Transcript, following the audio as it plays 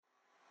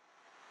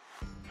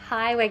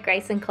Hi, we're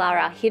Grace and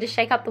Clara, here to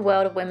shake up the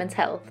world of women's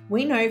health.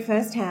 We know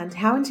firsthand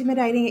how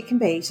intimidating it can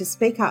be to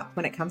speak up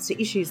when it comes to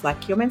issues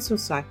like your menstrual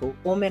cycle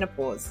or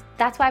menopause.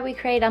 That's why we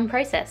create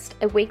Unprocessed,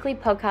 a weekly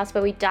podcast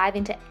where we dive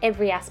into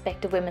every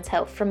aspect of women's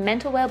health, from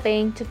mental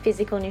well-being to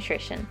physical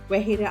nutrition. We're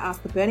here to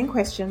ask the burning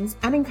questions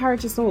and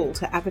encourage us all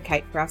to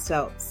advocate for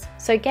ourselves.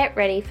 So get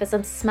ready for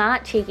some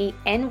smart, cheeky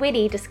and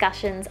witty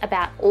discussions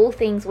about all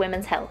things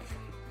women's health.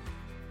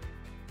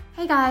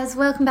 Hey guys,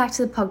 welcome back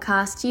to the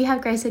podcast. You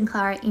have Grace and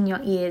Clara in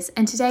your ears,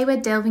 and today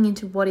we're delving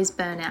into what is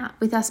burnout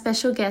with our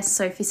special guest,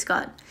 Sophie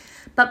Scott.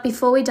 But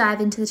before we dive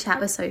into the chat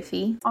with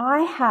Sophie, I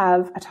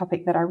have a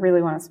topic that I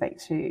really want to speak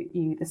to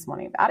you this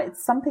morning about.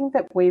 It's something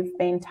that we've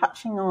been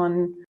touching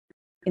on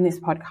in this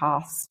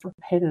podcast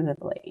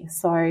repetitively.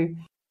 So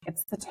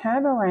it's the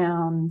term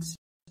around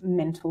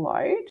mental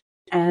load,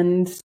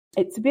 and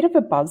it's a bit of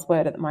a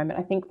buzzword at the moment.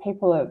 I think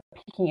people are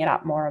picking it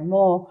up more and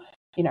more,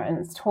 and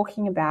it's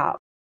talking about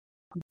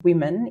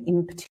women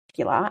in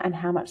particular and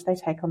how much they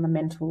take on the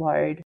mental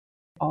load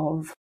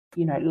of,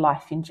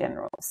 life in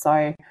general.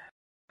 So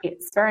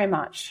it's very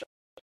much,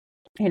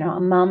 a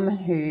mum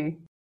who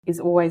is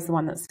always the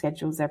one that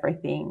schedules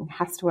everything,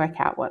 has to work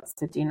out what's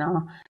for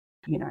dinner,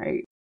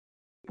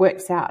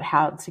 works out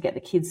how to get the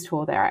kids to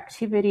all their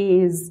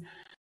activities,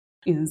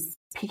 is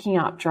picking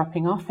up,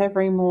 dropping off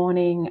every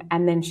morning,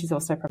 and then she's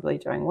also probably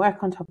doing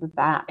work on top of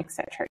that,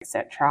 etc.,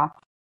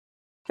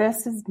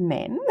 versus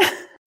men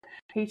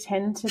who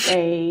tend to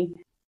be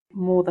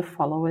more the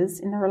followers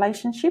in the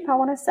relationship, I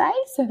want to say.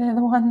 So they're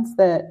the ones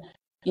that,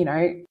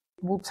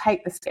 will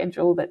take the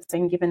schedule that's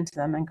been given to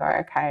them and go,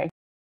 okay.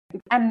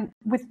 And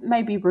with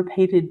maybe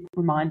repeated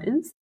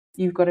reminders,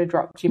 you've got to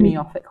drop Jimmy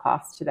off at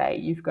class today.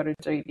 You've got to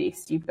do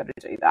this. You've got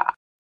to do that.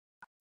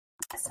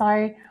 So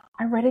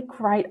I read a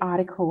great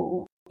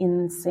article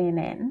in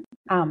CNN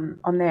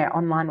on their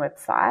online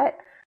website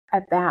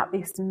about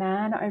this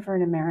man over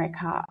in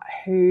America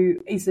who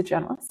is a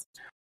journalist.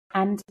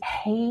 And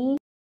he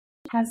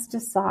has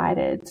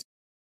decided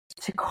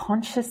to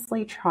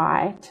consciously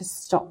try to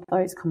stop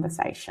those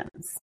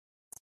conversations.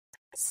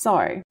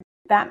 So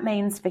that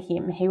means for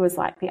him, he was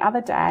like, the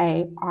other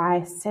day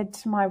I said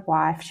to my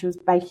wife, she was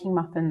baking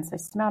muffins, they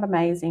smelled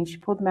amazing, she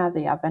pulled them out of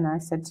the oven, and I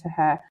said to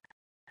her,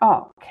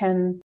 oh,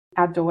 can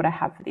our daughter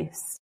have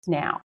this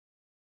now?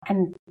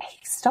 And he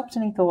stopped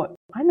and he thought,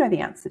 I know the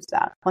answer to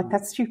that. Like,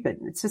 that's stupid.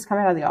 It's just come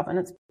out of the oven,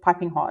 it's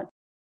piping hot.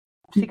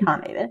 She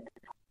can't eat it.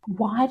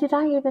 Why did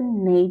I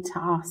even need to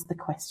ask the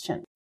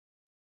question?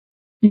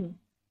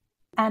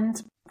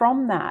 And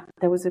from that,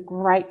 there was a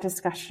great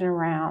discussion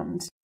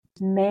around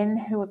men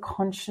who are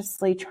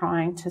consciously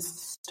trying to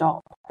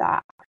stop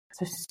that.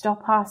 So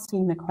stop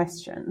asking the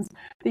questions,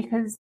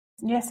 because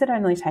yes, it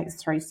only takes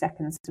 3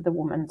 seconds for the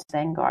woman to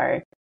then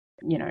go,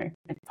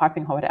 it's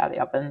piping hot out of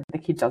the oven, the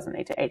kid doesn't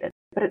need to eat it.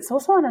 But it's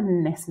also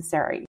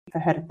unnecessary for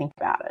her to think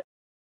about it.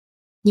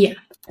 yeah,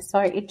 So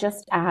it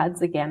just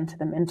adds again to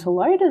the mental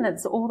load, and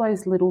it's all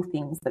those little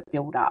things that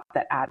build up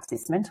that adds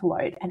this mental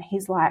load. And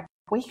he's like,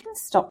 we can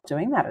stop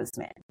doing that as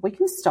men. We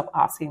can stop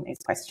asking these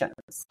questions.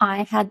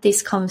 I had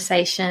this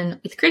conversation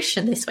with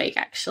Christian this week,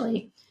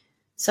 actually.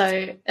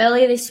 So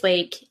earlier this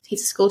week,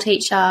 he's a school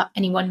teacher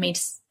and he wanted me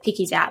to pick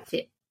his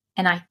outfit.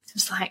 And I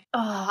was like,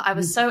 I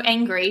was so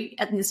angry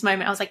at this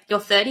moment. I was like, you're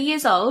 30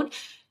 years old.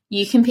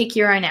 You can pick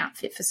your own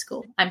outfit for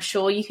school. I'm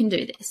sure you can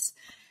do this.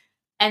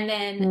 And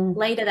then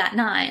later that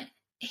night,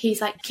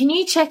 he's like, can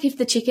you check if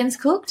the chicken's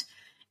cooked?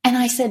 And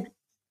I said,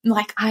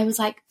 I was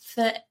like,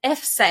 for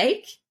F's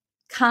sake,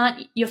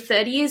 you're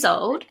 30 years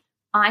old.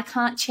 I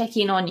can't check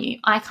in on you.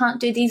 I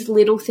can't do these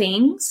little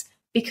things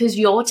because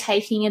you're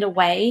taking it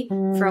away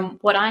from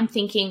what I'm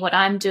thinking, what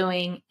I'm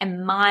doing,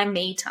 and my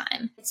me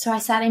time. So I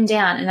sat him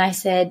down and I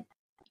said,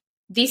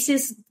 this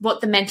is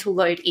what the mental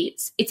load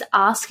is. It's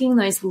asking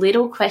those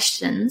little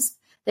questions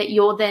that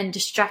you're then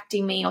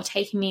distracting me or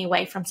taking me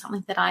away from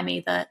something that I'm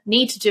either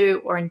need to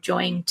do or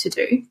enjoying to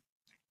do.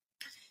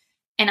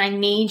 And I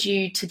need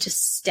you to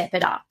just step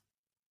it up.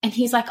 And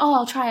he's like,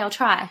 I'll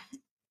try.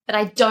 But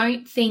I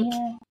don't think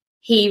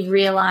he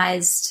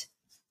realized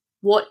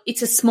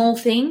it's a small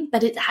thing,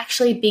 but it's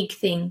actually a big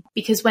thing,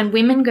 because when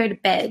women go to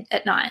bed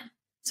at night,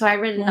 so I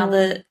read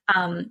another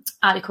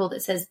article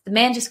that says the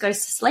man just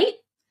goes to sleep,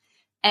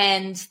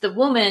 and the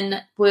woman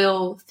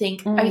will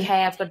think,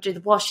 okay, I've got to do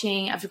the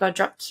washing, I've got to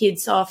drop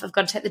kids off, I've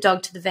got to take the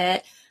dog to the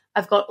vet,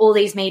 I've got all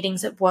these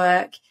meetings at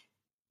work.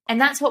 And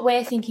that's what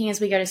we're thinking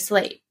as we go to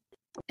sleep.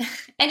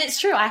 And it's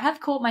true, I have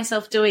caught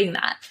myself doing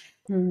that.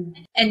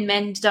 And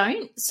men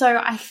don't.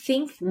 So I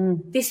think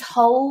this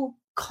whole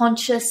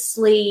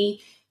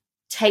consciously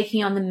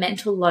taking on the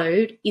mental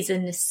load is a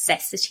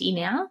necessity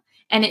now.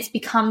 And it's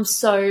become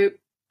so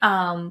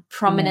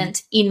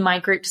prominent in my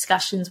group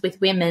discussions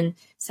with women,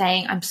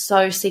 saying I'm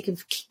so sick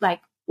of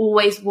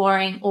always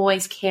worrying,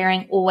 always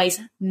caring, always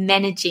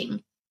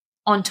managing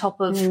on top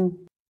of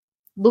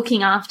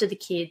looking after the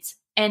kids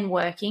and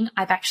working.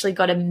 I've actually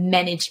got to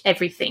manage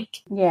everything.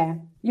 Yeah,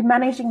 you're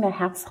managing the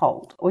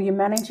household or you're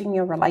managing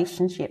your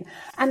relationship.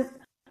 And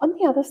on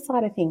the other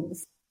side of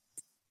things,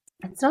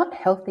 it's not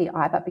healthy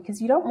either,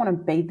 because you don't want to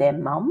be their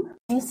mum.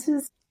 This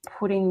is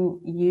putting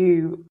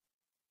you,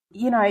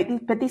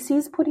 but this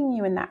is putting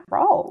you in that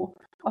role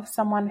of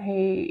someone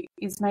who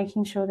is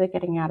making sure they're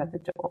getting out of the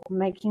door,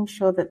 making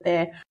sure that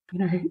they're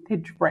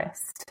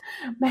dressed,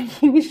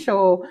 making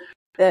sure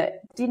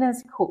that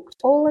dinner's cooked,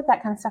 all of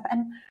that kind of stuff.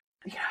 And,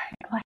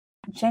 like,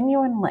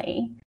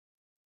 genuinely,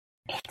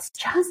 it's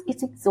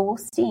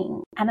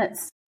exhausting, and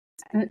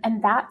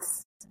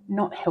that's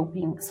not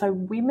helping. So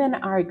women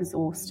are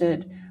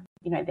exhausted,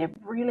 they're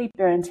really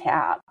burnt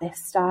out, they're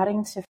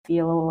starting to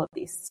feel all of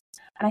this.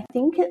 And I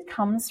think it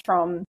comes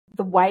from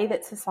the way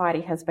that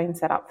society has been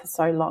set up for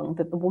so long,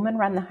 that the woman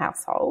ran the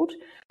household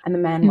and the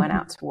man went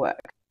out to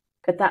work.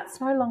 But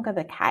that's no longer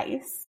the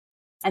case,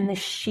 and the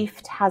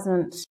shift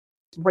hasn't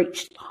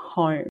reached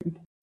home.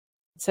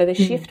 So the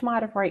shift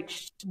might have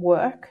reached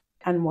work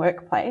and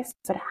workplace,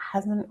 but it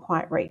hasn't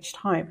quite reached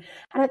home.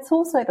 And it's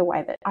also the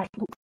way that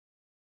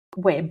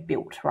we're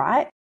built,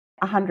 right?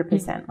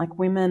 100%. Like,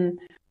 women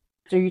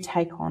do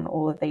take on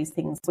all of these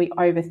things. We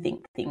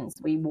overthink things.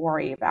 We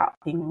worry about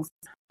things.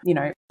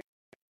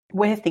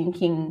 We're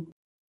thinking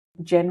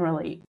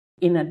generally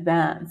in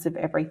advance of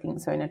everything.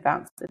 So in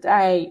advance of the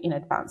day, in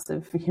advance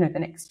of, the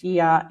next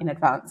year, in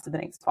advance of the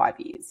next 5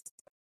 years.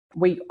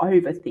 We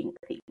overthink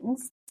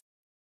things.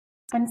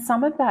 And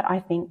some of that, I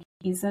think,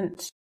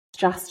 isn't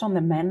just on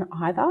the men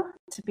either,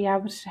 to be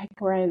able to take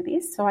away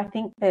this. So I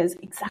think there's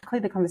exactly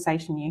the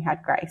conversation you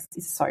had, Grace,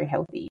 is so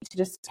healthy, to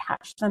just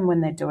catch them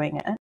when they're doing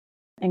it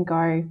and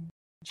go,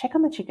 check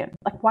on the chicken.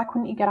 Like, why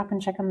couldn't you get up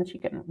and check on the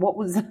chicken? What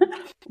was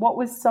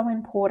so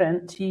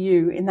important to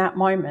you in that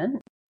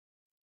moment?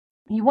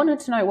 You wanted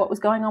to know what was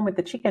going on with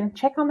the chicken.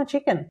 Check on the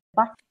chicken.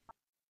 Like,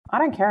 I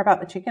don't care about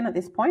the chicken at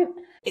this point.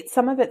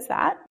 Some of it's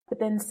that, but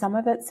then some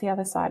of it's the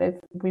other side of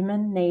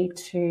women need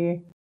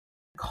to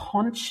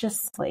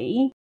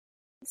consciously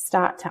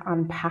start to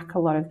unpack a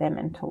lot of their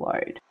mental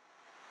load.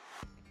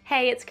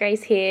 Hey, it's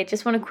Grace here.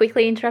 Just want to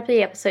quickly interrupt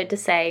the episode to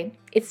say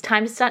it's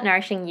time to start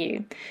nourishing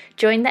you.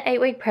 Join the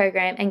 8-week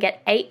program and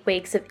get 8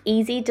 weeks of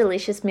easy,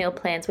 delicious meal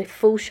plans with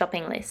full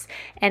shopping lists.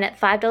 And at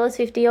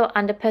 $5.50 or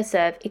under per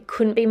serve, it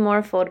couldn't be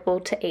more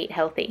affordable to eat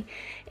healthy.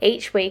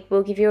 Each week,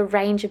 we'll give you a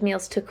range of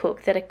meals to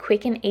cook that are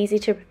quick and easy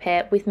to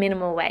prepare with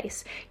minimal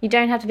waste. You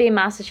don't have to be a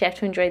master chef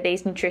to enjoy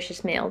these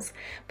nutritious meals.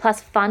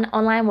 Plus fun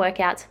online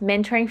workouts,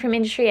 mentoring from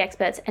industry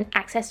experts, and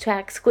access to our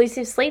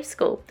exclusive sleep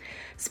school.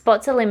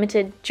 Spots are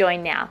limited.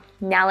 Join now.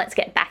 Now let's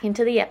get back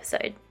into the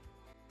episode.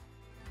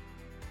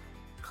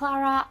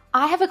 Clara,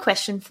 I have a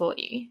question for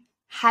you.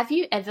 Have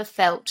you ever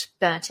felt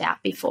burnt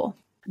out before?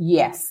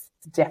 Yes,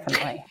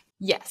 definitely.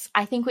 Yes,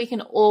 I think we can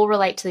all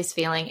relate to this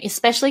feeling,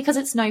 especially because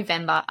it's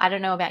November. I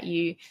don't know about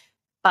you,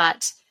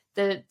 but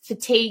the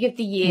fatigue of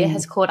the year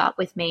has caught up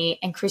with me,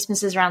 and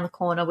Christmas is around the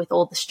corner with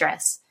all the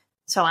stress.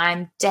 So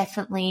I'm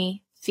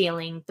definitely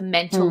feeling the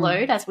mental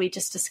load, as we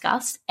just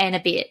discussed, and a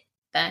bit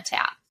burnt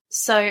out.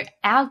 So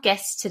our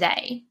guest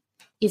today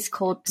is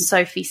called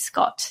Sophie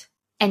Scott,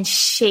 and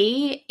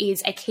she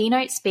is a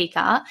keynote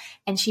speaker,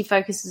 and she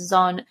focuses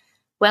on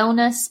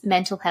wellness,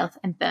 mental health,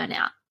 and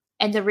burnout.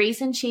 And the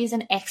reason she's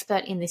an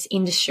expert in this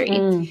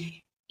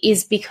industry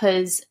is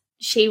because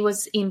she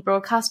was in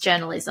broadcast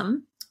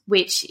journalism,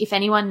 which, if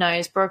anyone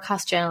knows,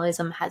 broadcast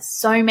journalism has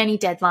so many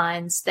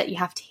deadlines that you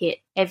have to hit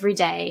every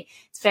day.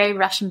 It's very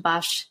rush and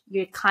bush.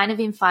 You're kind of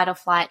in fight or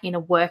flight in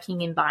a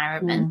working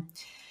environment.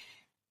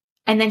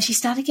 And then she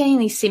started getting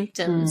these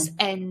symptoms,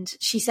 and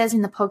she says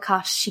in the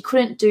podcast she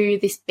couldn't do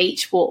this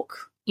beach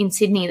walk in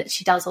Sydney that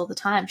she does all the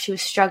time. She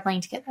was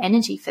struggling to get the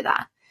energy for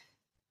that.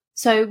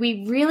 So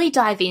we really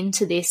dive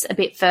into this a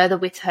bit further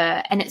with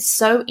her, and it's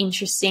so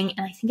interesting,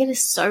 and I think it is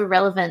so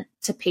relevant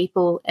to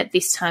people at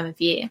this time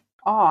of year.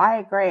 Oh, I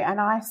agree. And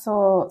I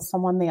saw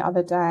someone the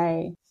other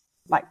day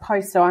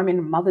post, so I'm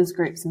in mothers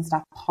groups and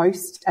stuff,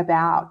 post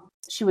about,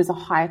 she was a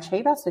high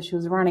achiever, so she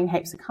was running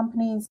heaps of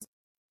companies,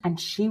 and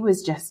she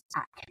was just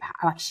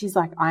she's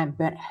like, I am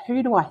burnt.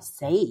 Who do I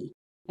see?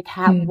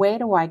 Where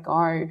do I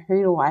go?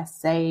 Who do I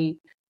see?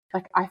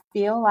 I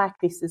feel like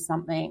this is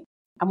something,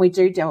 and we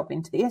do delve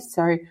into this,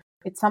 so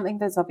it's something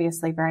that's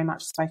obviously very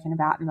much spoken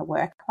about in the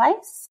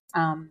workplace,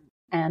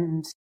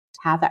 and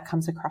how that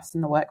comes across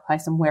in the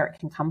workplace and where it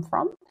can come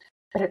from.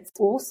 But it's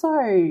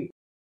also,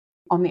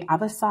 on the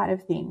other side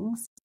of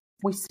things,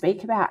 we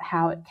speak about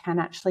how it can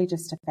actually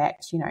just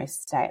affect,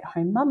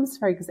 stay-at-home mums,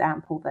 for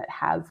example, that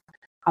have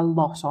a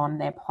lot on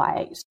their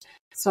plate.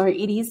 So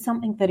it is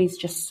something that is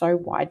just so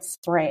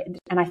widespread.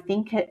 And I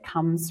think it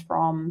comes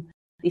from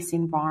this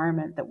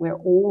environment that we're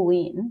all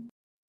in,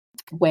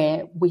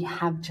 where we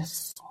have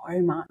just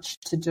so much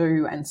to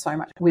do and so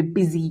much, we're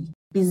busy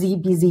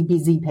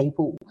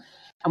people,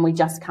 and we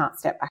just can't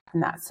step back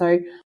from that. So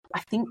I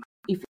think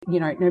if,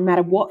 no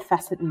matter what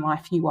facet in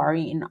life you are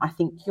in, I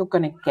think you're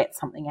going to get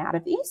something out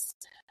of this.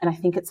 And I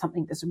think it's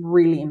something that's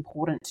really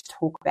important to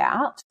talk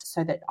about,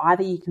 so that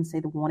either you can see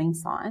the warning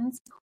signs,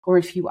 or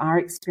if you are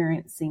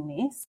experiencing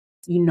this,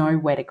 you know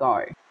where to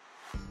go.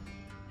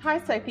 Hi,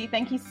 Sophie.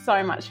 Thank you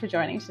so much for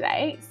joining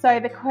today.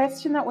 So the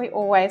question that we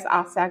always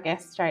ask our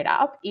guests straight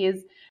up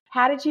is,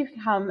 how did you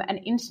become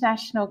an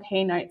international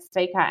keynote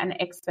speaker and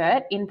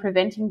expert in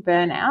preventing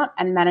burnout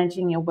and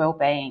managing your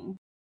well-being?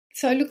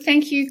 So, look,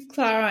 thank you,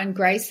 Clara and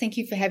Grace. Thank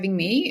you for having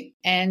me.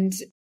 And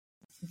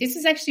this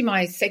is actually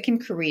my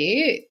second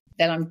career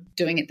that I'm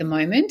doing at the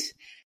moment.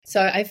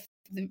 So I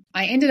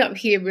ended up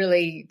here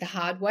really the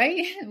hard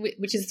way,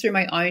 which is through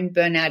my own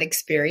burnout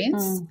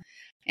experience.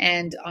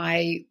 And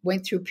I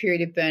went through a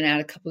period of burnout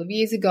a couple of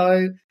years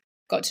ago,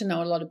 got to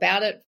know a lot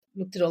about it,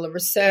 looked at all the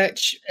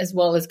research as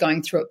well as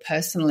going through it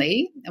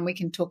personally. And we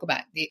can talk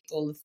about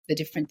all of the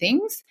different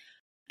things.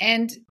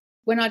 And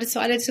when I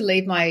decided to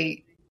leave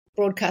my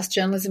broadcast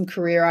journalism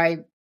career,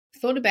 I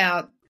thought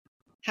about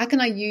how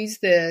can I use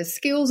the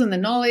skills and the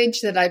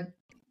knowledge that I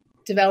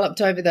developed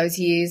over those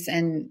years,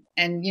 and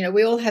you know,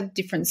 we all have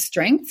different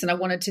strengths, and I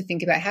wanted to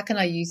think about how can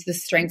I use the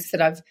strengths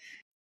that I've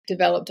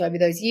developed over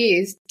those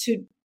years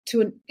to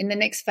in the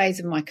next phase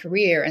of my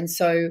career. And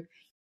so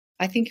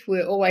I think we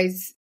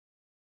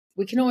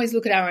can always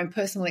look at our own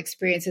personal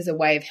experience as a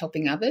way of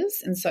helping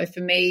others. And so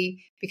for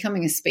me,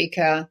 becoming a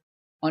speaker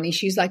on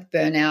issues like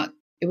burnout,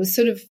 it was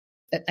sort of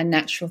a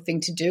natural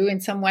thing to do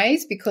in some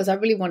ways, because I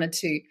really wanted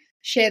to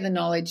share the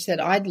knowledge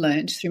that I'd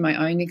learned through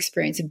my own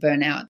experience of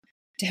burnout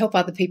to help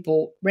other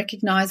people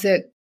recognize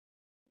it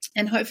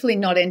and hopefully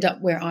not end up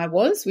where I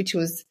was, which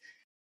was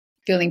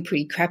feeling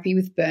pretty crappy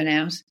with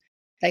burnout.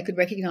 They could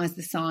recognize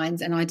the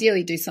signs and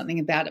ideally do something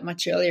about it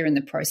much earlier in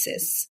the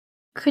process.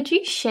 Could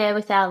you share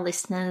with our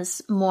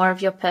listeners more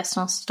of your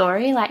personal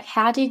story? Like,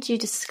 how did you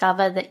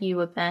discover that you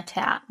were burnt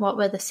out? What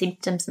were the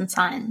symptoms and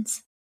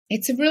signs?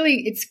 It's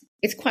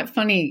quite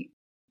funny.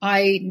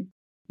 I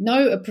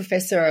know a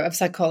professor of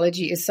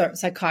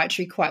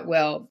psychiatry quite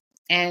well,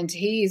 and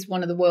he is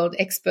one of the world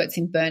experts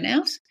in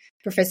burnout,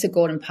 Professor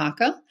Gordon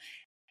Parker.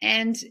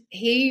 And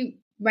he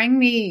rang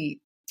me,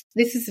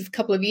 this is a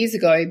couple of years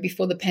ago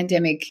before the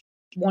pandemic,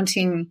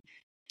 wanting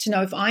to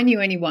know if I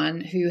knew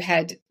anyone who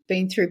had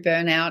been through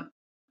burnout.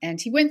 And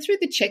he went through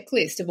the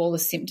checklist of all the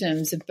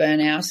symptoms of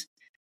burnout,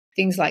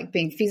 things like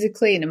being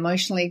physically and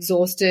emotionally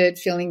exhausted,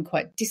 feeling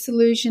quite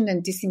disillusioned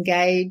and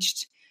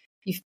disengaged,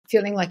 you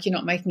feeling like you're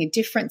not making a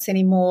difference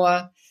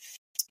anymore.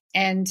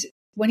 And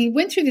when he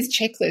went through this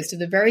checklist of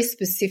the very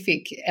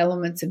specific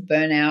elements of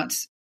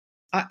burnout,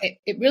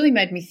 it really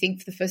made me think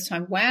for the first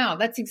time, wow,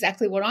 that's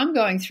exactly what I'm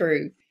going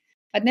through.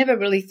 I'd never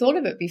really thought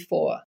of it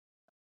before.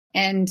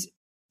 And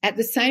at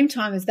the same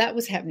time as that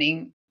was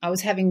happening, I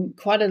was having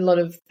quite a lot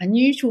of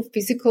unusual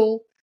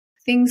physical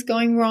things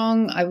going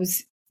wrong. I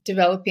was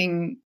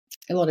developing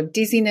a lot of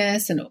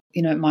dizziness, and,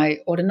 you know, my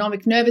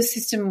autonomic nervous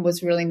system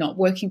was really not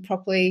working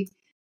properly.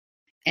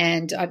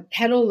 And I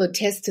had all the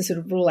tests to sort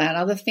of rule out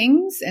other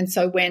things. And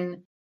so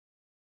when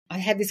I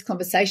had this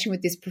conversation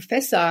with this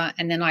professor,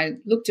 and then I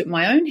looked at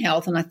my own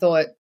health and I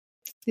thought,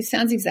 this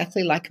sounds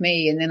exactly like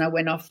me. And then I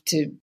went off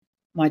to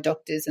my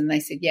doctors and they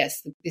said,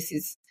 yes, this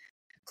is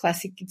a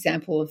classic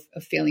example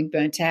of feeling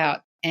burnt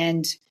out.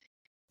 And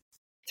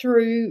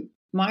through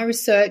my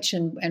research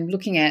and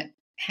looking at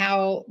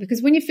how,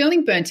 because when you're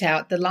feeling burnt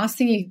out, the last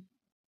thing you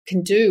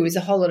can do is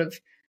a whole lot of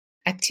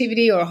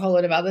activity or a whole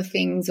lot of other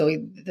things, or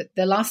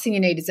the last thing you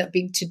need is a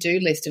big to-do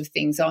list of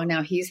things. Oh,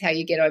 now here's how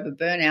you get over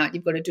burnout.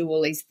 You've got to do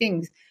all these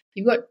things.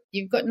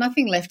 You've got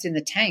nothing left in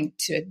the tank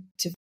to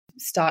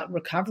start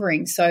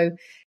recovering. So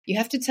you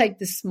have to take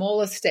the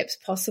smallest steps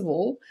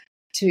possible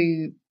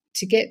to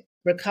get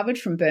recovered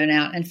from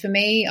burnout. And for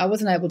me, I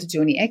wasn't able to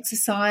do any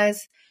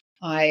exercise.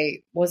 I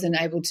wasn't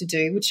able to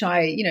do, which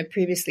I, you know,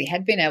 previously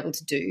had been able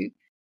to do,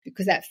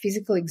 because that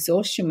physical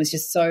exhaustion was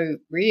just so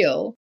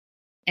real.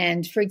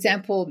 And for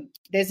example,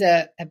 there's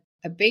a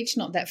beach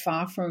not that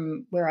far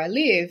from where I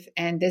live,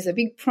 and there's a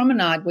big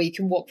promenade where you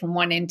can walk from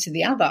one end to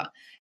the other.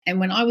 And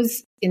when I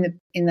was in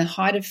the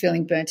height of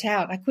feeling burnt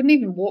out, I couldn't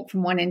even walk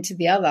from one end to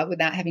the other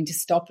without having to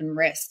stop and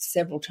rest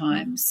several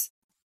times.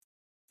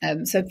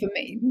 So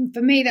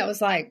for me, that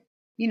was like,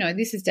 you know,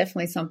 this is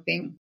definitely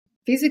something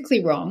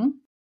physically wrong.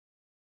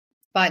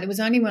 But it was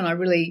only when I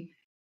really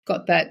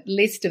got that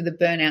list of the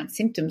burnout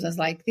symptoms, I was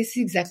like, this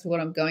is exactly what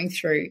I'm going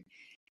through.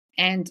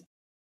 And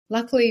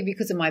luckily,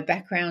 because of my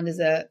background as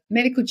a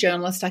medical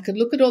journalist, I could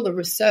look at all the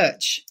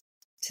research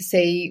to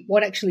see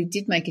what actually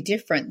did make a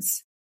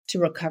difference to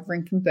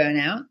recovering from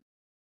burnout.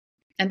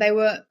 And they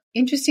were,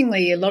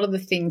 interestingly, a lot of the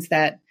things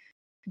that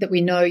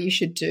we know you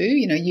should do.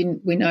 You know,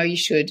 we know you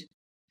should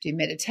do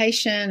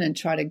meditation and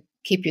try to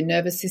keep your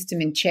nervous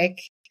system in check.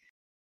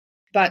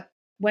 But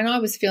when I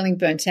was feeling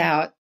burnt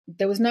out,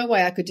 there was no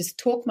way I could just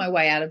talk my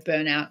way out of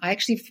burnout. I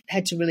actually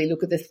had to really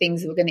look at the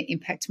things that were going to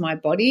impact my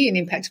body and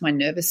impact my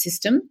nervous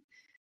system.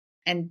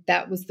 And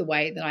that was the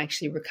way that I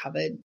actually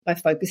recovered, by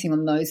focusing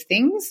on those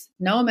things.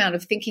 No amount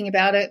of thinking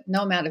about it,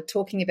 no amount of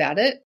talking about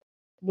it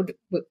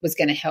was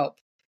going to help,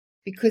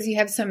 because you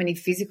have so many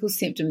physical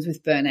symptoms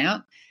with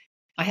burnout.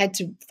 I had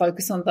to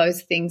focus on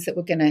those things that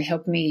were going to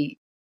help me,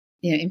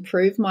 you know,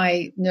 improve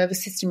my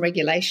nervous system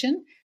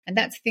regulation. And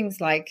that's things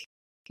like,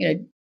 you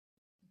know,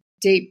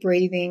 deep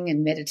breathing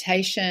and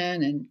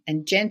meditation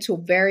and gentle,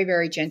 very,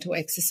 very gentle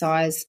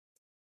exercise.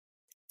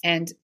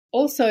 And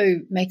also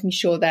making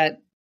sure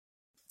that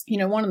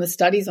one of the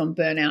studies on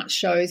burnout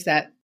shows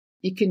that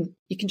you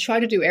can try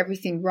to do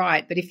everything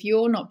right, but if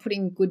you're not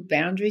putting good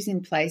boundaries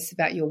in place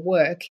about your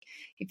work,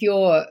 if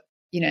you're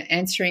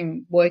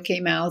answering work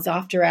emails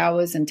after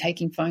hours and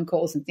taking phone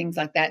calls and things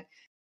like that,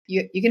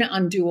 you're going to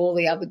undo all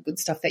the other good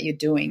stuff that you're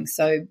doing.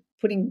 So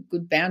putting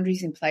good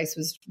boundaries in place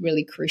was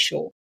really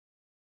crucial.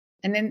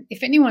 And then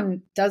if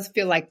anyone does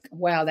feel like,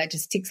 wow, that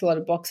just ticks a lot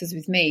of boxes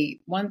with me,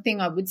 one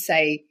thing I would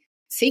say,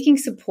 seeking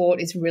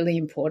support is really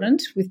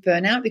important with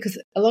burnout,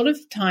 because a lot of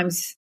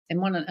times,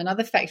 and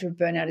another factor of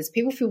burnout is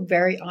people feel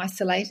very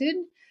isolated.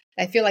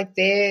 They feel like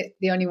they're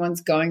the only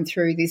ones going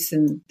through this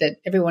and that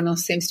everyone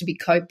else seems to be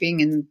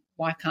coping, and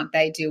why can't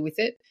they deal with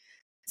it?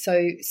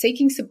 So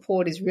seeking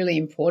support is really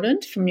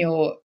important from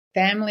your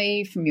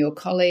family, from your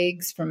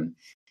colleagues, from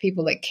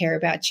people that care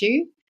about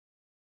you,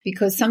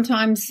 because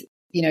sometimes,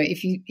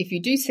 if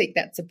you do seek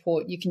that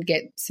support, you can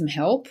get some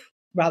help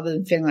rather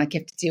than feeling like you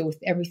have to deal with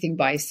everything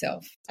by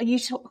yourself. You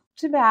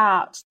talked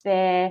about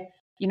there,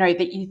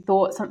 that you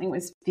thought something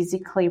was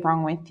physically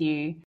wrong with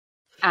you,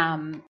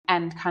 and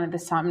kind of the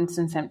signs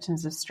and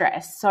symptoms of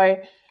stress. So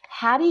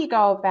how do you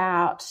go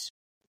about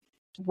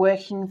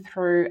working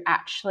through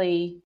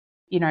actually,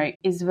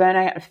 is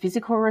burnout a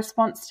physical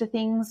response to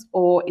things,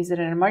 or is it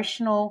an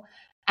emotional?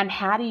 And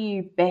how do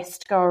you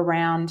best go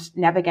around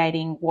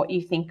navigating what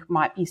you think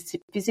might be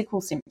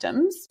physical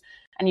symptoms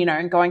and,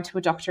 and going to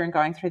a doctor and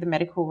going through the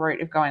medical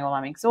route of going, well,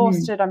 I'm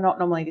exhausted. I'm not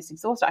normally this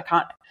exhausted. I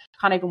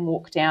can't even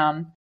walk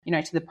down,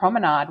 to the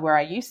promenade where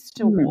I used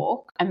to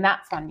walk, and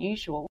that's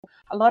unusual.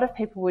 A lot of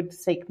people would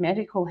seek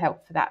medical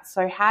help for that.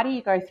 So how do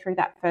you go through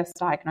that first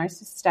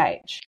diagnosis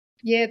stage?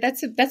 Yeah,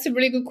 that's a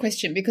really good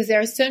question, because there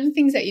are certain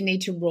things that you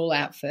need to rule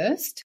out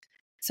first.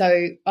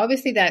 So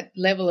obviously that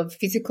level of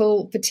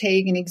physical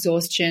fatigue and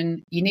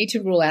exhaustion, you need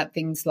to rule out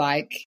things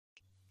like,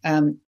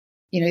 iron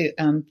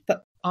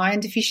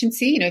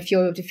deficiency. If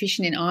you're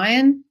deficient in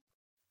iron,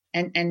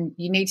 and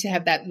you need to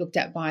have that looked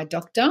at by a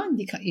doctor,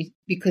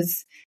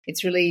 because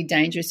it's really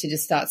dangerous to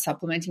just start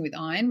supplementing with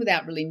iron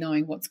without really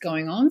knowing what's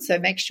going on. So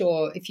make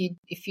sure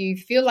if you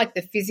feel like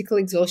the physical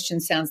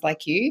exhaustion sounds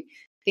like you,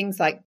 things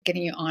like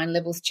getting your iron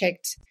levels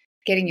checked,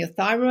 getting your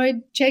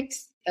thyroid checked.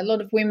 A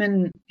lot of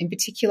women in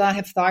particular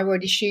have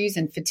thyroid issues,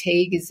 and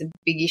fatigue is a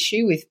big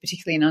issue with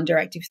particularly an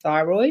underactive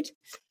thyroid.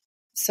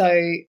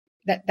 So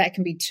that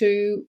can be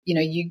two.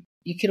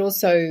 You could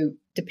also,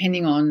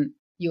 depending on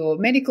your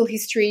medical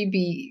history,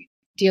 be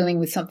dealing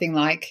with something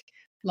like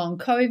long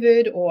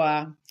COVID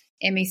or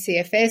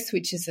ME/CFS,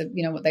 which is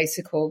what they used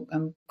to call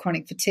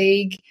chronic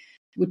fatigue,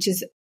 which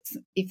is,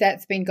 if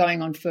that's been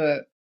going on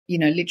for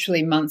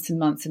literally months and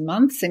months and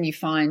months, and you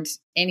find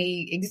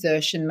any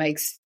exertion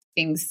makes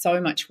things so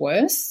much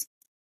worse,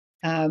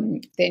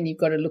 then you've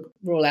got to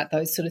rule out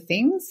those sort of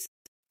things.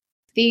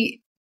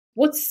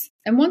 Once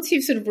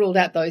you've sort of ruled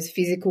out those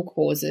physical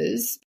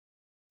causes,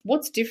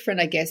 what's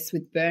different, I guess,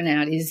 with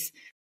burnout is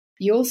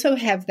you also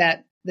have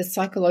the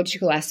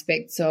psychological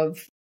aspects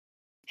of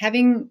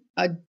having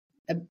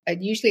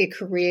usually a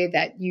career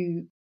that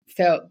you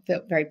felt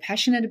very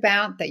passionate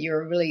about, that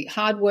you're a really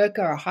hard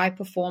worker, a high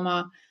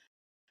performer,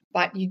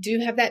 but you do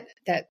have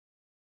that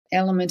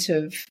element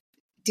of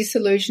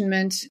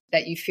disillusionment,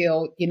 that you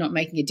feel you're not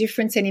making a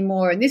difference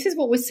anymore. And this is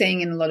what we're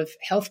seeing in a lot of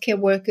healthcare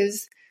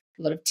workers,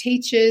 a lot of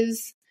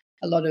teachers,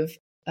 a lot of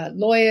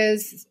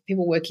lawyers,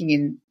 people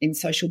working in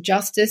social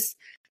justice,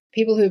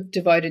 people who've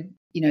devoted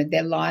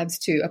their lives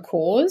to a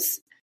cause,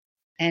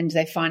 and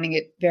they're finding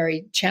it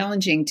very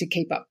challenging to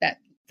keep up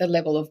the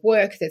level of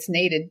work that's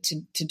needed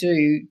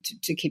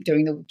to keep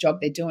doing the job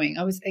they're doing.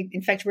 I was,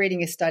 in fact,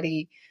 reading a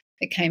study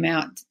that came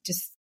out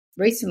just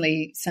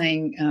recently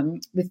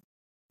saying with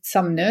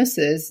some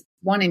nurses,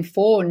 1 in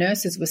 4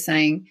 nurses were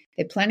saying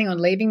they're planning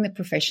on leaving the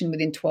profession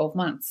within 12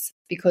 months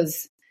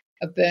because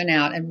of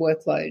burnout and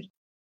workload.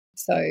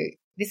 So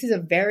this is a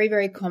very,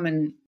 very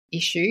common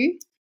issue,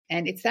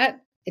 and it's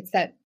that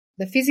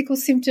the physical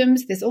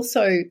symptoms. There's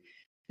also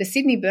the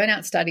Sydney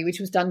burnout study, which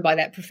was done by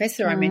that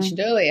professor I mentioned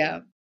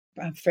earlier,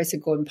 Professor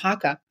Gordon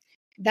Parker.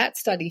 That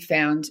study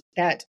found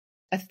that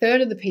a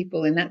third of the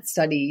people in that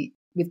study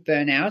with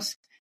burnout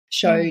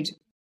showed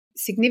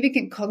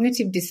significant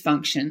cognitive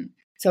dysfunction.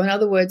 So in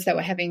other words, they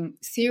were having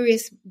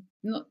serious,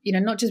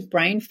 not just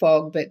brain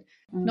fog, but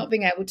not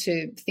being able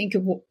to think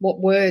of what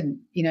word,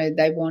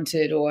 they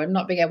wanted, or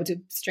not being able to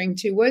string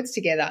 2 words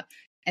together.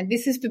 And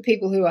this is for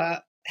people who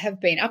have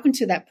been up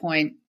until that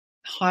point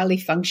highly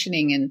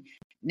functioning and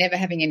never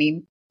having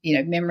any,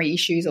 memory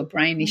issues or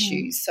brain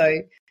issues,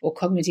 or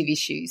cognitive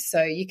issues.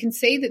 So you can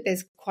see that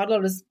there's quite a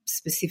lot of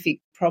specific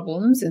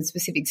problems and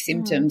specific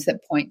symptoms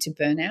that point to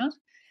burnout.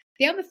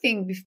 The other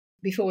thing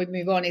before we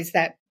move on is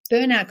that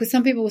burnout, because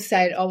some people will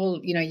say, oh, well,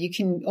 you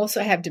can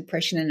also have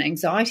depression and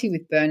anxiety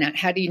with burnout.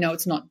 How do you know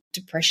it's not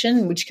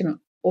depression, which can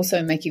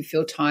also make you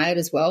feel tired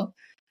as well?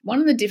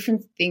 One of the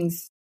different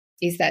things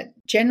is that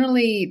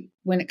generally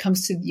when it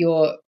comes to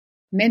your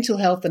mental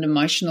health and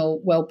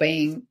emotional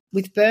well-being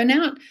with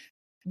burnout,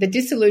 the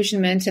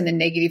disillusionment and the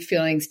negative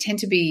feelings tend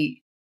to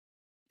be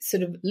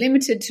sort of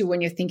limited to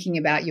when you're thinking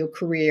about your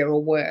career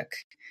or work.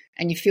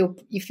 and you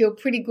feel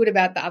pretty good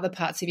about the other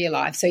parts of your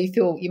life. So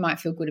you might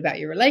feel good about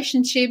your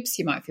relationships,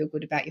 you might feel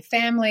good about your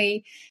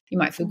family, you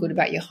might feel good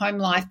about your home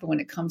life, but when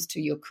it comes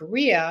to your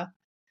career,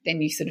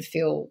 then you sort of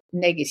feel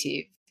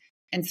negative.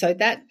 And so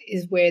that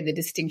is where the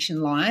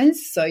distinction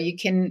lies. So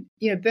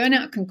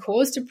burnout can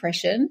cause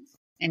depression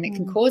and it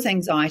can cause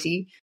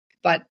anxiety,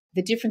 but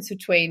the difference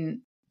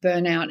between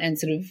burnout and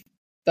sort of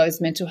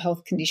those mental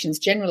health conditions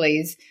generally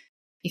is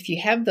if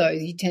you have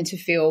those, you tend to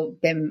feel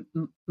them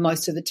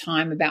most of the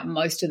time about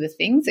most of the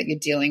things that you're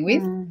dealing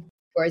with.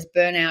 Whereas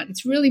burnout,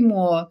 it's really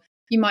more,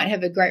 you might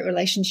have a great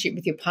relationship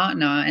with your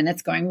partner and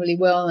that's going really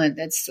well and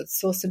that's a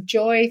source of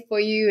joy for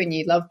you and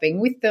you love being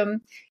with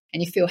them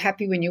and you feel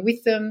happy when you're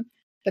with them.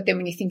 But then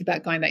when you think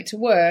about going back to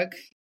work,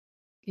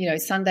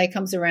 Sunday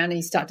comes around and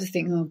you start to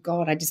think, oh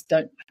God, I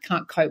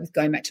can't cope with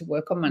going back to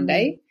work on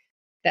Monday.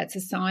 That's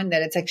a sign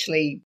that it's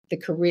actually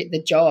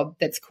the job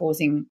that's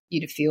causing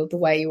you to feel the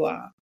way you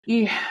are.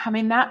 Yeah, I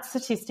mean, that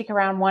statistic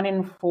around 1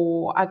 in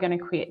 4 are going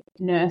to quit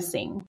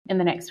nursing in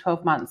the next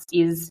 12 months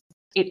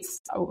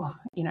it's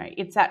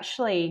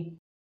actually,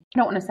 I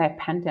don't want to say a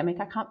pandemic.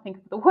 I can't think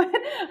of the word.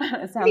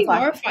 It sounds like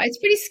horrifying. It's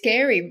pretty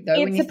scary though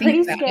when you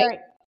think about it.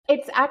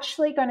 It's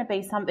actually going to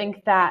be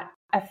something that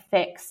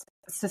affects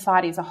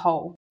society as a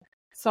whole.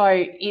 So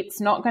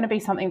it's not going to be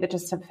something that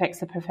just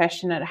affects a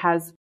profession. It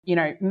has,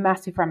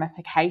 massive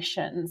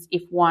ramifications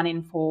if 1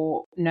 in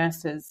 4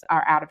 nurses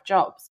are out of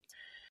jobs.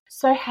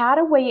 So how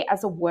do we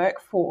as a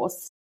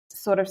workforce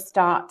sort of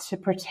start to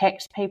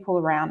protect people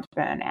around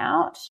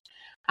burnout?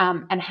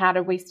 And how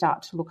do we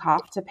start to look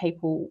after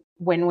people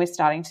when we're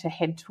starting to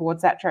head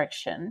towards that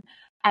direction?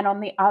 And on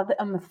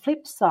the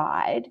flip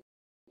side,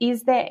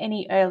 is there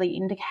any early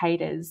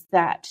indicators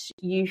that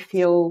you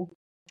feel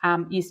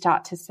you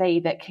start to see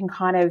that can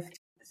kind of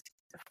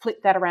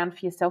flip that around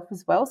for yourself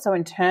as well? So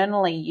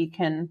internally you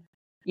can,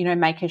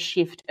 make a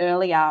shift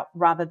earlier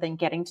rather than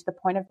getting to the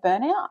point of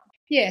burnout?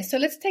 Yeah, so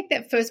let's take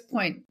that first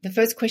point, the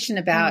first question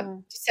about,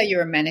 say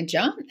you're a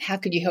manager, how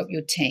could you help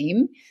your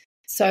team?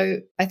 So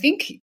I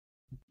think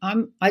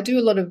I do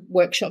a lot of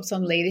workshops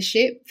on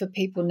leadership for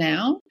people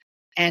now.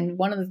 And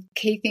one of the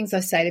key things I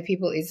say to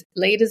people is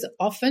leaders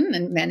often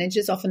and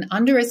managers often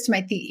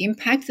underestimate the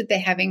impact that they're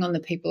having on the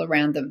people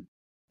around them,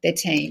 their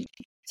team.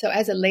 So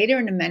as a leader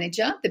and a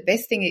manager, the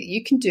best thing that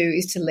you can do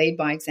is to lead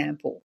by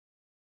example.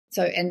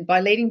 So, and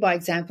by leading by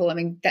example, I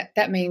mean,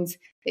 that means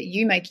that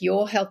you make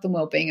your health and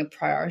well-being a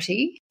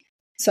priority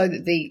so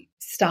that the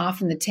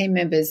staff and the team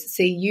members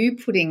see you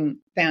putting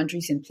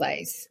boundaries in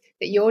place,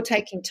 that you're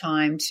taking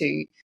time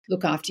to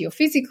look after your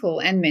physical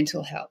and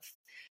mental health.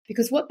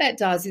 Because what that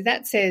does is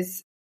that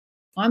says,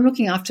 I'm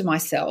looking after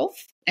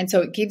myself. And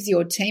so it gives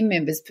your team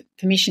members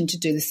permission to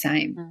do the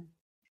same,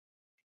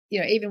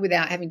 even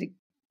without having to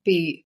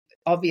be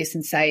obvious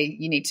and say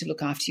you need to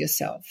look after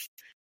yourself.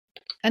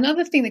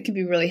 Another thing that can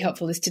be really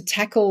helpful is to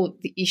tackle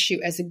the issue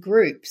as a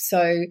group.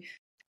 So,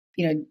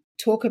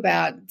 talk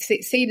about,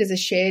 see it as a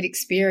shared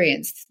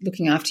experience,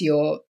 looking after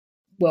your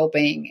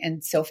well-being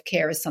and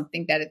self-care is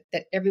something that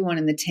everyone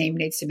in the team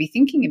needs to be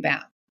thinking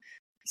about.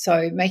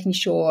 So making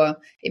sure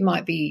it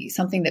might be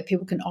something that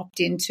people can opt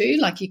into,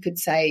 like you could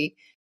say,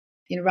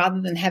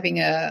 rather than having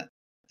a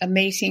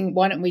meeting,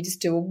 why don't we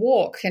just do a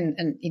walk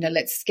and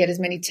let's get as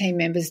many team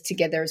members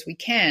together as we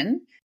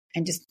can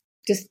and just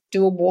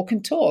do a walk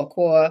and talk,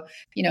 or,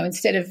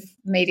 instead of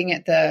meeting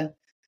at the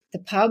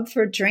pub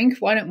for a drink,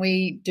 why don't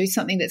we do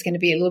something that's going to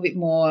be a little bit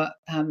more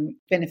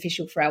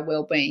beneficial for our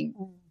well-being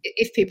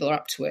if people are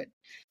up to it.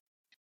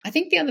 I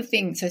think the other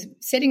thing, so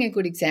setting a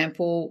good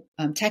example,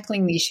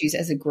 tackling the issues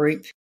as a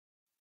group.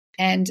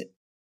 And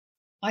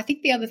I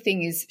think the other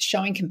thing is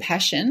showing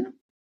compassion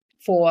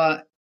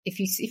for if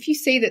you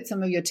see that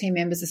some of your team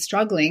members are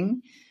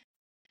struggling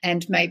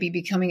and maybe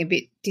becoming a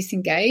bit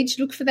disengaged,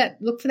 look for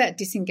that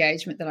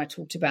disengagement that I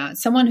talked about.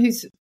 Someone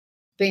who's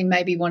been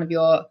maybe one of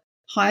your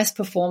highest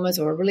performers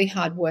or a really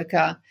hard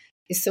worker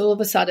is all of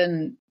a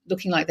sudden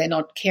looking like they're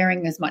not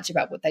caring as much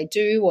about what they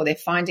do, or they're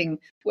finding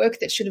work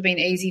that should have been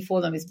easy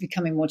for them is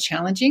becoming more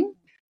challenging.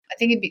 I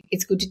think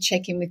it's good to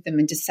check in with them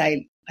and just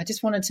say, I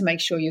just wanted to make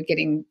sure you're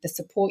getting the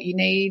support you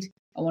need.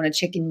 I want to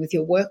check in with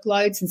your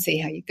workloads and see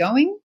how you're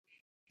going.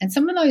 And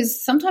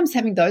sometimes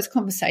having those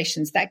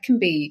conversations, that can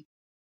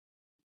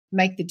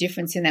make the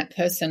difference in that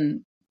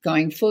person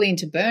going fully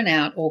into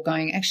burnout or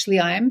going, actually,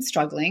 I am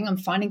struggling. I'm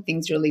finding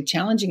things really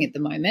challenging at the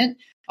moment.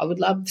 I would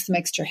love some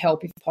extra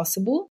help if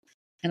possible.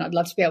 And I'd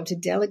love to be able to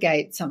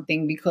delegate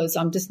something because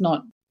I'm just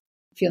not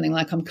feeling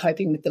like I'm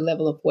coping with the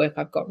level of work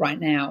I've got right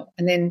now.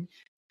 And then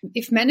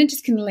if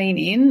managers can lean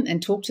in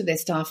and talk to their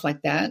staff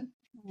like that,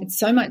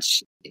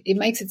 it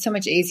makes it so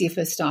much easier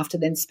for staff to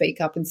then speak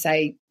up and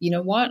say, you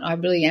know what, I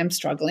really am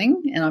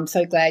struggling and I'm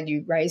so glad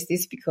you raised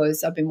this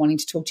because I've been wanting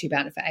to talk to you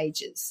about it for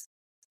ages.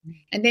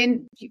 And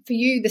then for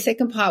you, the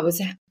second part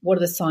was, what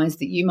are the signs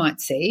that you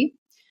might see?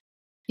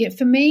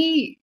 For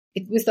me,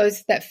 it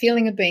was that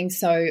feeling of being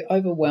so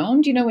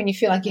overwhelmed, when you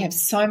feel like you have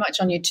so much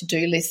on your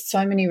to-do list,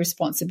 so many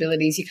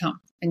responsibilities,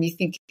 and you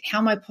think, how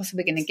am I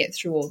possibly going to get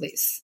through all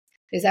this?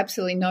 There's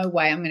absolutely no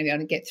way I'm going to be able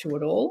to get through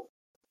it all.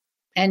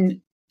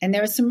 And And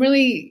there are some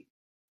really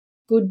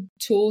good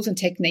tools and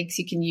techniques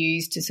you can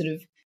use to sort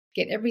of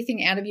get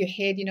everything out of your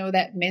head,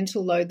 that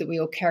mental load that we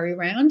all carry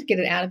around, get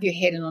it out of your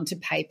head and onto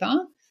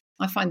paper.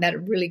 I find that a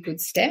really good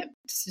step.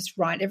 Just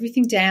write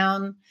everything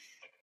down.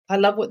 I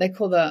love what they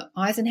call the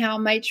Eisenhower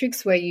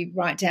matrix, where you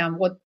write down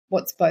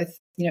what's both,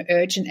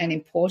 urgent and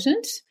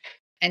important.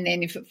 And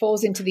then if it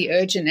falls into the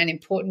urgent and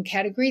important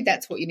category,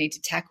 that's what you need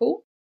to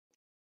tackle.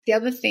 The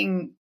other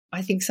thing,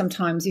 I think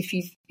sometimes if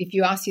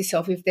you ask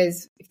yourself, if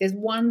there's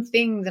one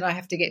thing that I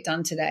have to get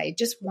done today,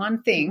 just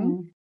one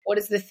thing, what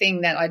is the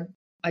thing that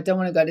I don't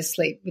want to go to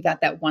sleep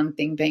without that one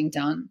thing being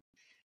done?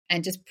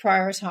 And just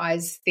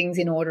prioritize things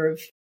in order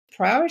of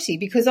priority,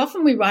 because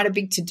often we write a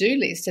big to-do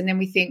list and then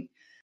we think,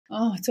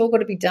 oh, it's all got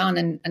to be done.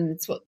 And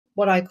it's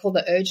what I call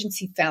the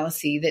urgency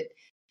fallacy, that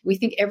we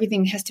think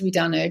everything has to be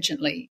done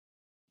urgently.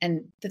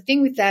 And the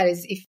thing with that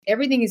is, if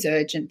everything is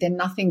urgent, then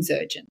nothing's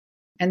urgent.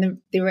 And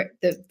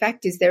the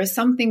fact is, there are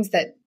some things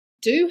that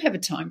do have a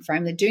time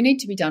frame that do need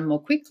to be done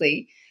more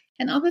quickly,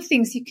 and other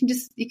things you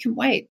can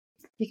wait.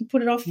 You can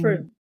put it off for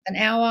an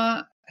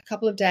hour, a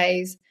couple of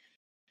days.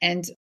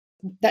 And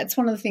that's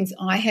one of the things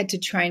I had to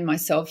train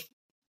myself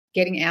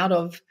getting out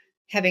of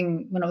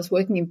having, when I was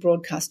working in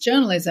broadcast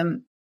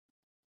journalism.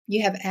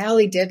 You have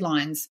hourly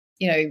deadlines,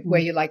 where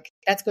you're like,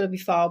 that's got to be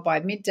filed by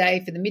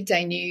midday for the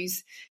midday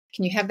news.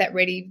 Can you have that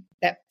ready?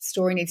 That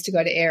story needs to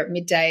go to air at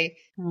midday.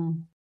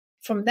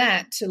 From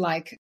that to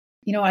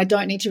I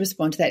don't need to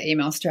respond to that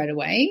email straight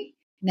away.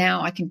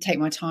 Now I can take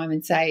my time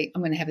and say,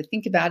 I'm going to have a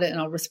think about it and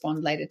I'll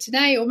respond later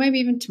today or maybe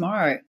even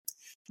tomorrow,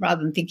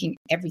 rather than thinking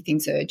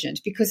everything's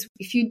urgent. Because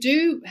if you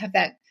do have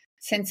that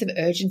sense of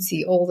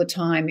urgency all the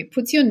time, it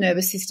puts your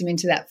nervous system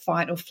into that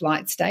fight or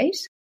flight state,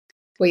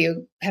 where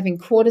you're having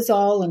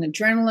cortisol and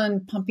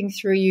adrenaline pumping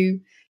through you,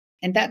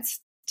 and that's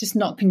just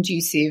not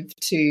conducive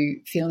to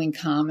feeling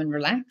calm and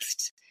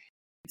relaxed.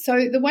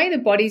 So the way the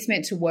body's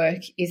meant to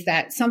work is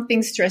that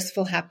something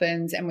stressful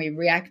happens and we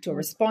react or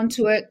respond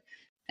to it,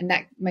 and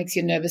that makes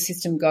your nervous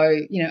system go,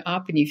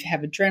 up, and you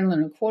have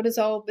adrenaline and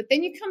cortisol, but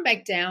then you come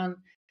back down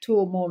to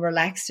a more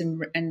relaxed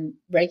and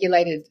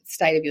regulated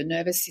state of your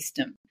nervous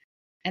system.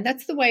 And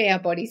that's the way our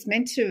body's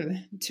meant to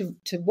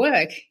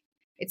work.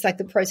 It's like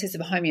the process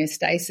of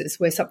homeostasis,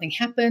 where something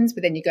happens,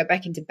 but then you go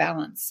back into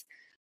balance.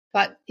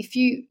 But if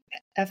you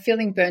are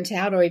feeling burnt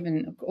out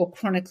or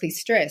chronically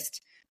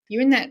stressed,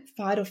 you're in that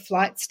fight or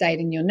flight state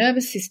in your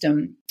nervous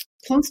system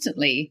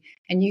constantly,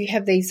 and you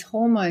have these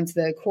hormones,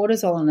 the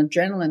cortisol and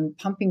adrenaline,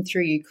 pumping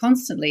through you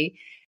constantly.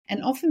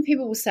 And often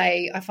people will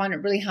say, I find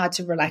it really hard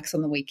to relax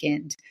on the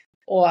weekend,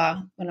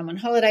 or when I'm on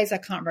holidays, I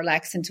can't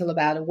relax until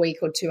about a week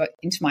or two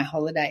into my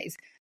holidays.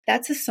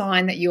 That's a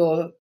sign that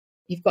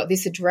you've got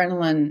this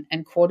adrenaline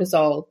and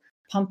cortisol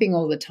pumping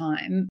all the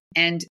time.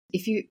 And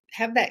if you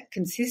have that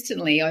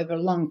consistently over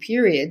long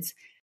periods,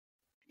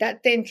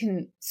 that then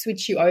can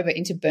switch you over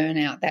into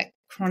burnout, that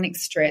chronic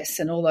stress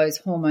and all those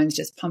hormones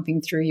just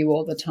pumping through you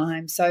all the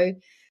time. So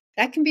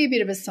that can be a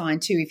bit of a sign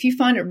too. If you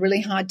find it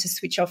really hard to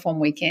switch off on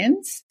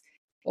weekends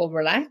or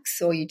relax,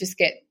 or you just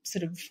get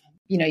sort of,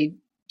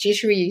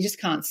 jittery, you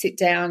just can't sit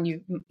down,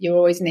 you're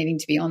always needing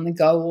to be on the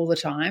go all the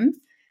time,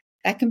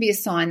 that can be a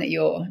sign that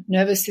your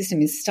nervous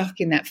system is stuck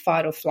in that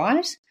fight or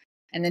flight.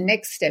 And the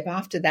next step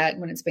after that,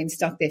 when it's been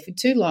stuck there for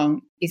too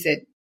long, is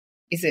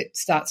it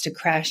starts to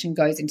crash and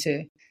goes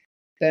into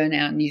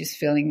burnout, and you're just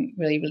feeling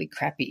really, really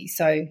crappy.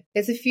 So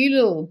there's a few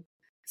little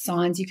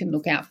signs you can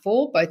look out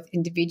for, both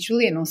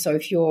individually and also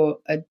if you're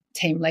a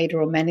team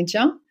leader or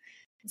manager,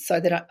 so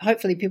that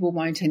hopefully people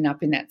won't end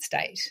up in that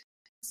state.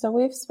 So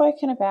we've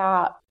spoken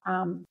about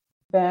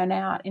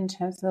burnout in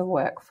terms of the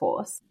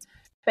workforce,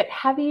 but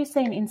have you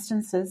seen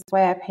instances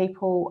where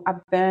people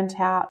are burnt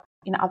out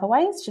in other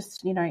ways,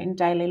 just, in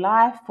daily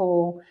life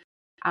or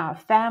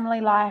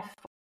family life?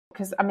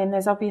 Because,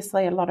 there's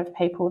obviously a lot of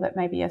people that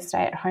maybe are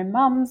stay-at-home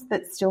mums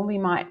that still be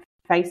might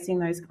facing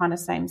those kind of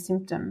same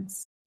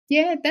symptoms.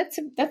 Yeah,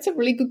 that's a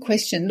really good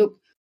question. Look,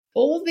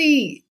 all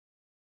the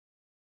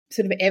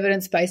sort of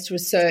evidence-based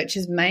research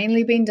has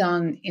mainly been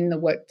done in the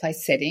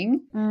workplace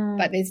setting,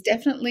 but there's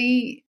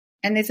definitely,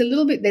 and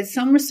there's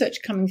some research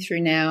coming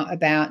through now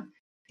about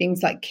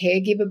things like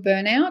caregiver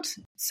burnout.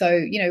 So,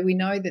 we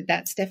know that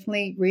that's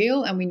definitely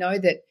real, and we know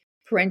that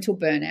parental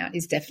burnout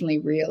is definitely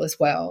real as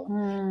well.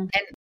 And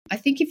I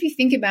think if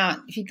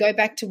you go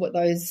back to what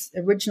those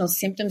original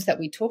symptoms that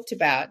we talked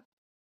about,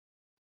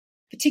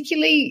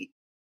 particularly,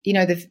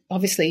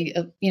 obviously,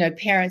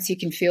 parents, you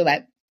can feel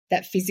that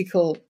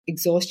physical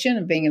exhaustion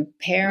of being a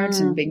parent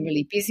and being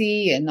really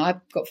busy. And I've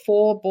got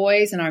 4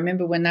 boys, and I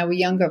remember when they were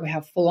younger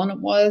how full on it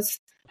was.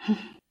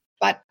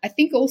 But I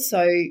think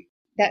also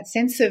that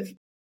sense of,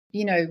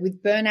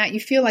 with burnout, you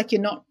feel like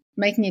you're not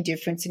making a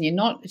difference and you're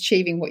not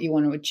achieving what you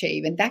want to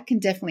achieve. And that can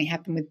definitely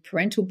happen with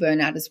parental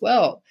burnout as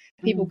well.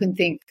 People can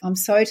think, I'm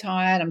so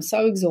tired, I'm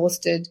so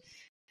exhausted,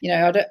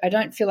 I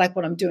don't feel like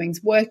what I'm doing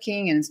is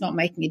working and it's not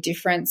making a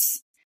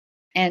difference.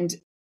 And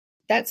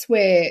that's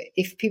where,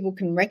 if people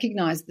can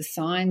recognize the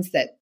signs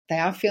that they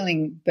are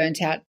feeling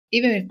burnt out,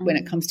 even when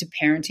it comes to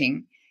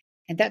parenting,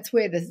 And that's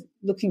where the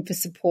looking for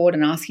support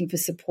and asking for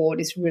support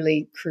is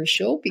really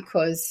crucial,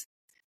 because,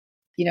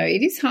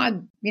 it is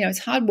hard. It's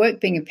hard work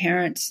being a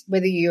parent,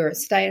 whether you're a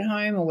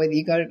stay-at-home or whether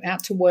you go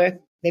out to work.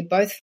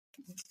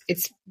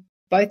 It's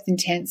both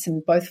intense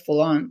and both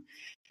full on.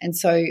 And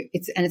so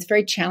it's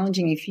very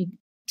challenging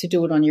to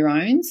do it on your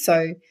own.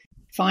 So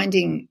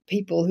finding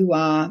people who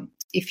are,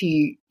 if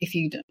you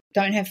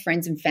don't have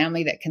friends and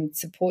family that can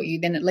support you,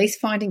 then at least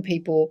finding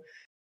people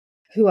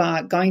who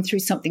are going through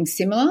something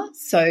similar.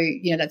 So,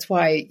 that's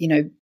why,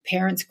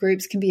 parents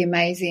groups can be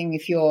amazing.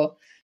 If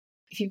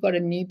you've got a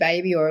new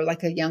baby or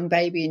like a young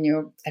baby and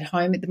you're at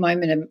home at the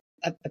moment,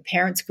 a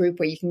parents group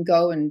where you can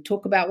go and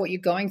talk about what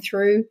you're going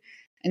through,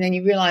 and then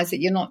you realize that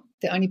you're not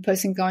the only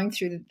person going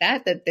through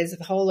that there's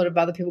a whole lot of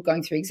other people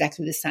going through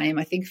exactly the same.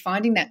 I think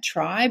finding that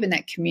tribe and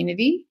that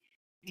community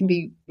can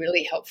be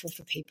really helpful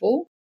for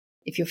people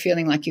if you're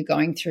feeling like you're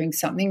going through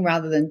something,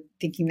 rather than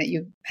thinking that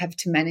you have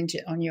to manage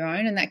it on your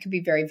own. And that can be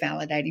very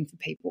validating for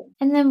people.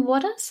 And then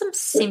what are some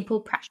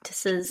simple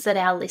practices that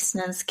our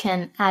listeners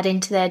can add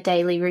into their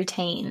daily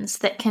routines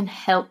that can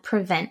help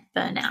prevent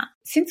burnout?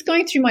 Since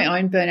going through my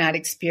own burnout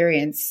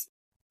experience,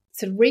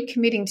 sort of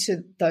recommitting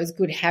to those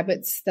good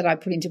habits that I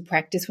put into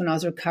practice when I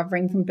was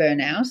recovering from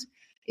burnout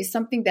is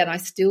something that I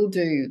still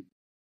do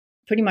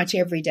pretty much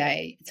every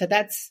day. So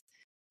that's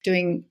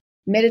doing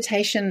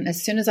meditation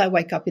as soon as I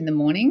wake up in the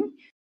morning.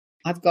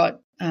 I've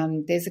got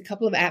there's a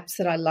couple of apps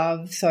that I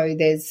love. So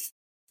there's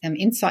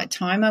Insight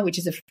Timer, which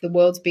is the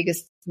world's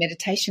biggest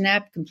meditation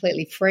app,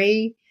 completely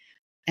free.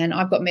 And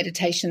I've got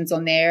meditations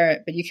on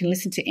there, but you can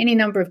listen to any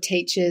number of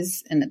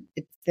teachers, and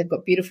they've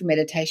got beautiful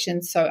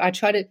meditations. So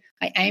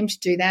I aim to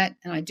do that,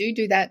 and I do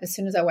that as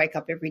soon as I wake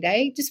up every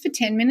day, just for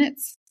 10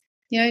 minutes,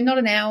 not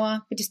an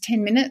hour, but just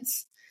 10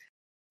 minutes.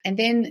 And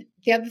then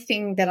the other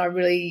thing that I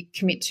really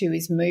commit to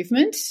is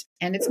movement.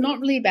 And it's not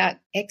really about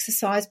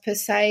exercise per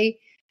se.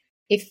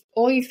 If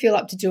all you feel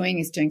up to doing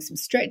is doing some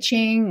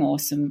stretching or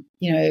some,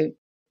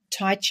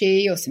 Tai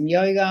Chi or some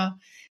yoga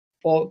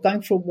or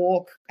going for a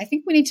walk, I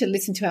think we need to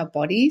listen to our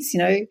bodies.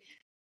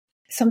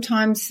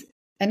 Sometimes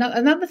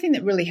another thing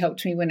that really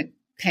helped me when it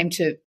came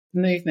to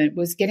movement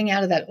was getting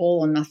out of that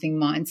all or nothing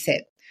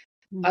mindset.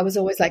 I was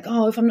always like,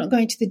 if I'm not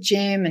going to the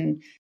gym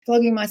and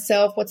flogging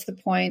myself, what's the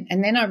point?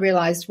 And then I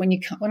realized when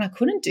I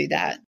couldn't do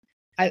that,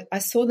 I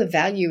saw the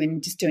value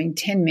in just doing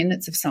 10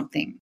 minutes of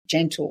something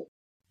gentle.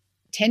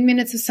 10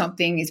 minutes of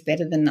something is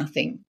better than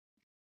nothing.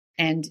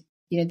 And,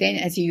 then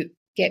as you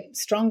get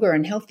stronger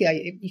and healthier,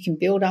 you can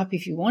build up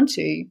if you want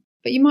to,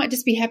 but you might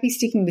just be happy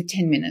sticking with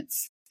 10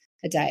 minutes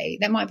a day.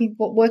 That might be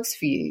what works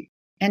for you.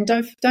 And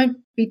don't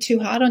be too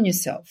hard on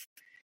yourself,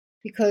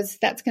 because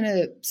that's going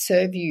to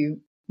serve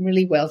you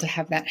really well to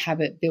have that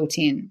habit built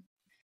in.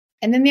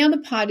 And then the other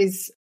part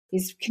is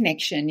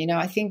connection.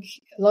 I think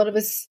a lot of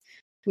us,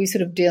 we're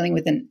sort of dealing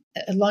with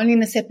a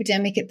loneliness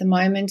epidemic at the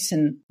moment.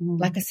 And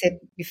like I said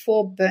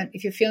before,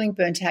 if you're feeling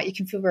burnt out, you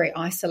can feel very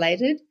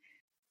isolated.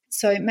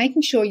 So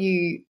making sure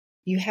you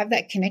have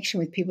that connection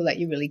with people that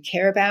you really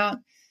care about,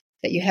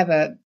 that you have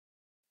a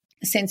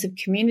sense of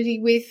community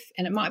with.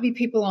 And it might be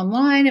people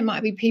online, it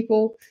might be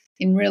people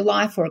in real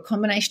life, or a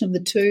combination of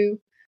the two.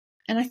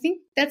 And I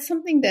think that's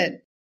something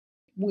that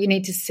we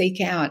need to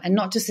seek out and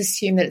not just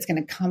assume that it's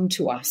going to come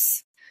to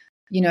us.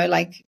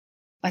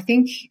 I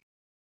think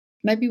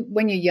maybe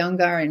when you're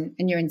younger and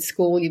you're in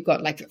school, you've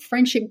got like a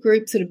friendship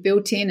group sort of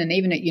built in, and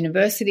even at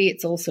university,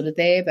 it's all sort of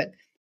there. But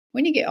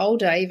when you get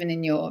older, even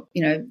in your,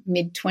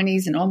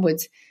 mid-20s and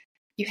onwards,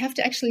 you have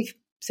to actually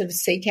sort of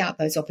seek out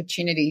those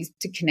opportunities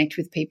to connect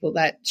with people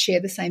that share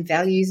the same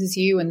values as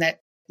you and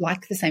that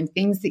like the same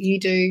things that you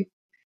do.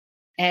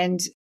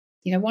 And,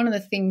 one of the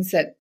things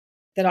that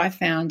I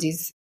found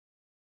is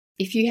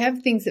if you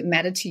have things that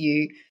matter to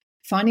you,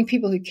 finding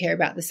people who care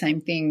about the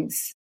same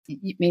things,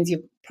 it means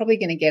you're probably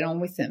going to get on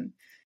with them.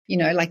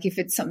 Like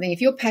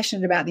if you're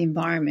passionate about the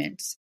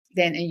environment,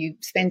 and you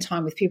spend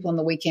time with people on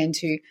the weekend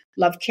who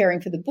love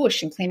caring for the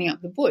bush and cleaning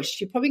up the bush,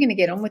 you're probably going to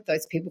get on with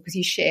those people because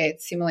you share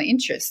similar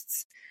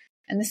interests.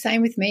 And the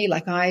same with me.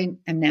 Like I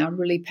am now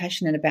really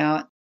passionate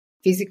about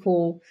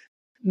physical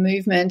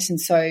movement. And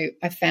so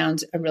I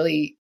found a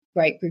really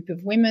great group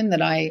of women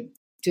that I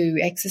do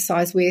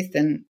exercise with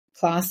and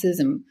classes,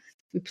 and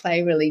we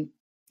play really,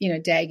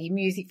 daggy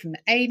music from the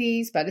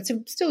 80s, but it's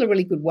still a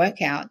really good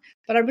workout.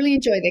 But I really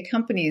enjoy their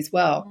company as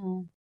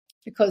well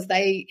because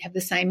they have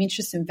the same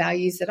interests and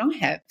values that I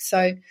have.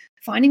 So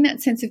finding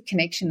that sense of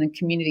connection and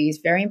community is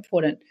very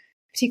important,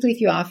 particularly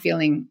if you are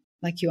feeling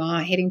like you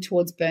are heading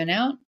towards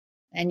burnout,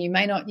 and you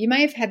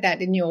may have had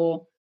that in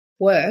your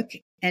work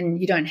and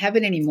you don't have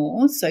it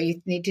anymore. So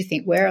you need to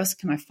think, where else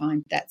can I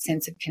find that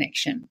sense of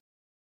connection?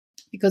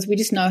 Because we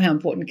just know how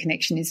important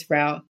connection is for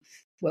our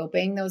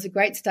well-being. There was a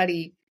great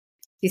study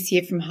this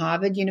year from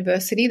Harvard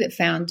University that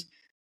found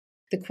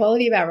the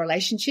quality of our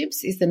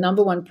relationships is the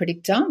number one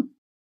predictor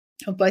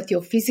of both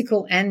your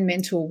physical and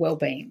mental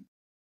well-being.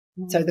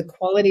 So the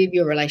quality of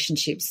your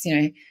relationships,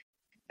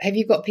 have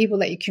you got people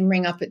that you can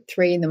ring up at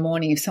 3 a.m.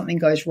 if something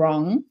goes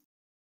wrong?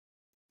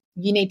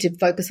 You need to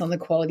focus on the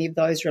quality of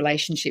those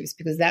relationships,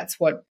 because that's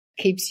what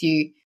keeps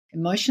you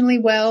emotionally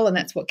well, and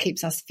that's what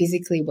keeps us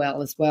physically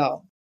well as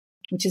well,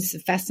 which is a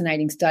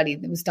fascinating study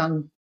that was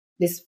done.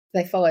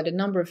 They followed a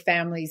number of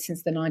families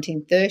since the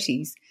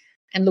 1930s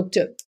and looked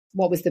at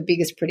what was the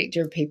biggest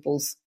predictor of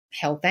people's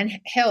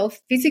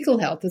health, physical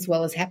health, as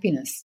well as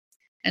happiness.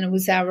 And it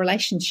was our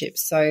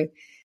relationships. So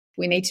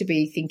we need to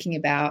be thinking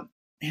about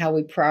how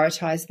we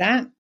prioritize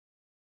that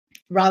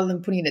rather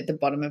than putting it at the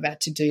bottom of our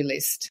to-do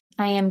list.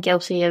 I am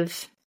guilty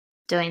of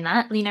doing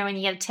that. You know, when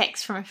you get a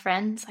text from a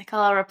friend, it's like, oh,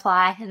 I'll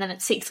reply. And then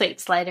it's 6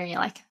 weeks later and you're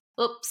like,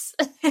 oops.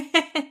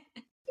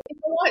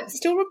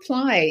 Still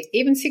reply,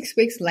 even 6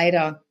 weeks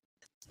later,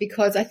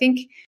 because I think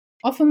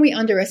often we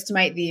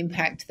underestimate the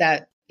impact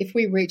that if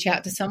we reach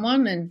out to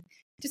someone and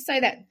just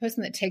say that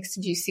person that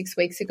texted you 6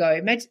 weeks ago,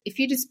 imagine if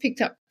you just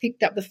picked up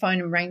the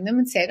phone and rang them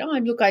and said, oh,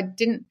 look, I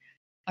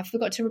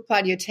forgot to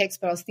reply to your text,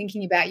 but I was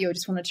thinking about you. I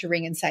just wanted to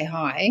ring and say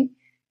hi.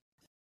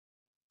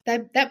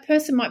 That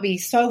person might be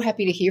so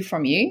happy to hear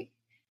from you.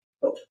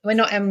 We're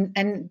not,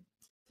 and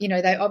you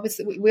know, they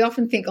obviously, we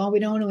often think, oh, we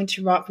don't want to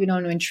interrupt, we don't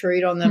want to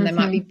intrude on them. Mm-hmm.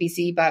 They might be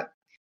busy, but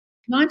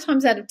 9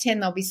 times out of 10,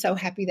 they'll be so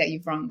happy that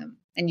you've rung them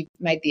and you've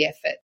made the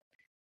effort.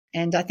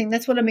 And I think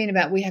that's what I mean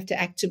about we have to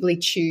actively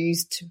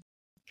choose to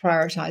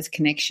prioritize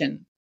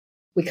connection.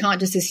 We can't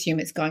just assume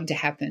it's going to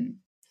happen.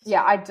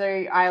 Yeah, I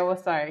do. I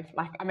also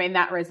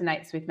that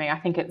resonates with me. I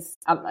think it's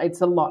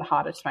a lot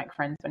harder to make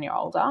friends when you're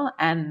older,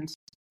 and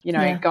you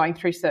know, going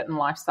through certain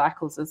life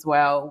cycles as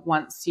well.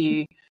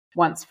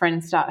 Once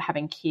friends start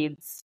having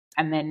kids,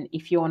 and then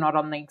if you're not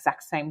on the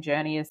exact same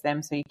journey as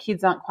them, so your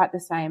kids aren't quite the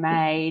same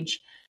age,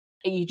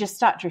 you just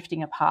start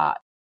drifting apart.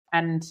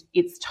 And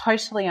it's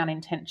totally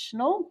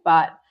unintentional,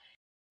 but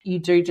you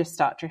do just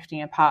start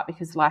drifting apart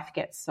because life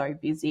gets so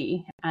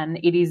busy. And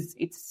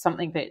it's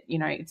something that, you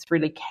know, it's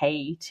really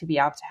key to be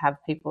able to have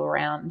people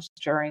around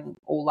during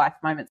all life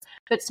moments.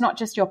 But it's not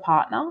just your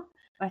partner.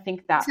 I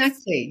think that's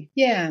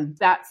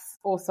that's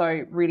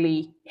also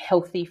really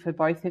healthy for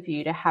both of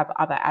you to have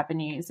other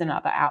avenues and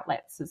other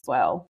outlets as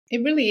well.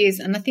 It really is.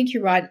 And I think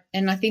you're right.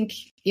 And I think,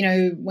 you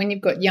know, when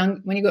you've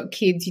got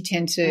kids, you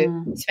tend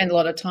to spend a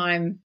lot of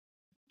time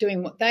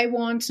doing what they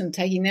want and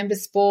taking them to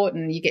sport,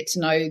 and you get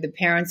to know the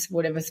parents of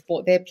whatever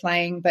sport they're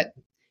playing. But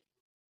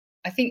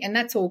I think, and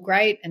that's all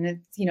great. And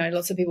it's, you know,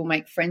 lots of people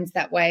make friends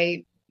that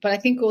way. But I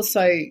think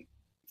also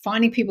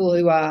finding people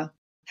who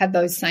have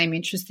those same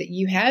interests that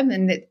you have,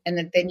 and that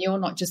then you're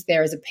not just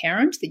there as a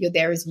parent, that you're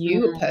there as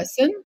you, a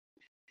person,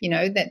 you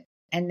know,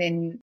 and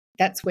then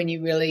that's when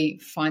you really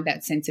find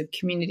that sense of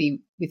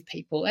community with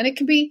people. And it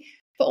can be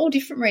for all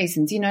different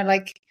reasons, you know,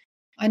 like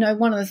I know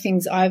one of the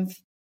things I've,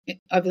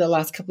 over the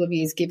last couple of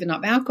years, given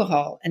up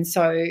alcohol. And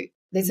so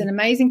there's an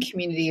amazing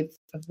community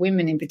of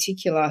women in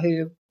particular who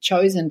have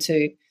chosen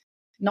to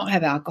not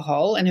have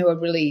alcohol and who are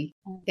really,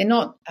 they're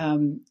not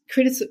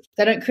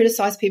they don't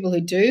criticize people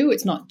who do.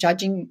 It's not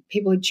judging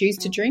people who choose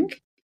to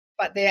drink,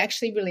 but they're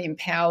actually really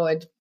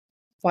empowered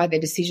by their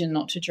decision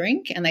not to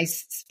drink, and they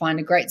find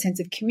a great sense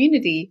of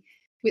community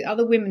with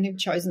other women who've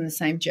chosen the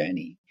same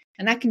journey.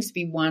 And that can just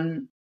be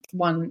one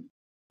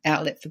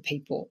outlet for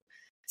people.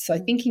 So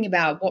thinking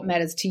about what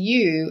matters to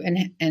you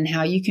and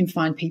how you can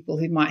find people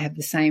who might have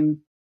the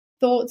same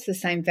thoughts, the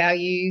same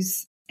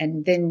values,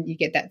 and then you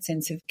get that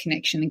sense of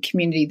connection and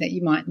community that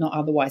you might not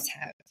otherwise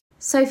have.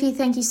 Sophie,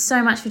 thank you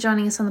so much for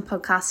joining us on the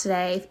podcast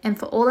today. And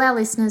for all our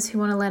listeners who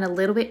want to learn a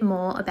little bit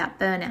more about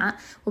burnout,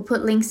 we'll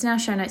put links in our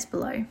show notes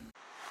below.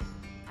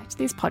 Liked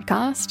this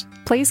podcast?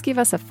 Please give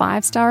us a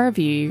 5-star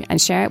review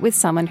and share it with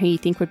someone who you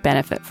think would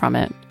benefit from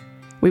it.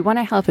 We want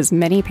to help as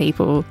many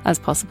people as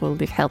possible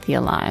live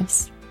healthier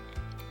lives.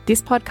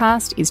 This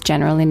podcast is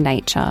general in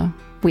nature.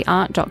 We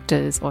aren't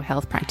doctors or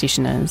health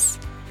practitioners.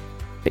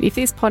 But if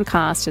this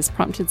podcast has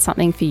prompted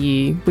something for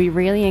you, we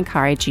really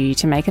encourage you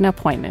to make an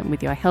appointment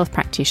with your health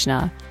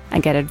practitioner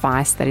and get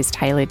advice that is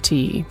tailored to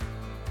you.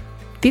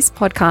 This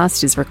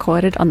podcast is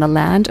recorded on the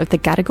land of the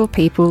Gadigal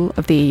people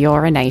of the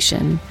Eora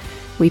Nation.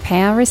 We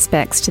pay our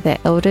respects to their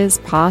elders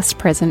past,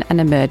 present and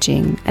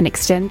emerging, and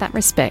extend that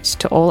respect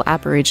to all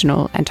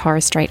Aboriginal and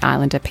Torres Strait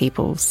Islander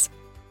peoples.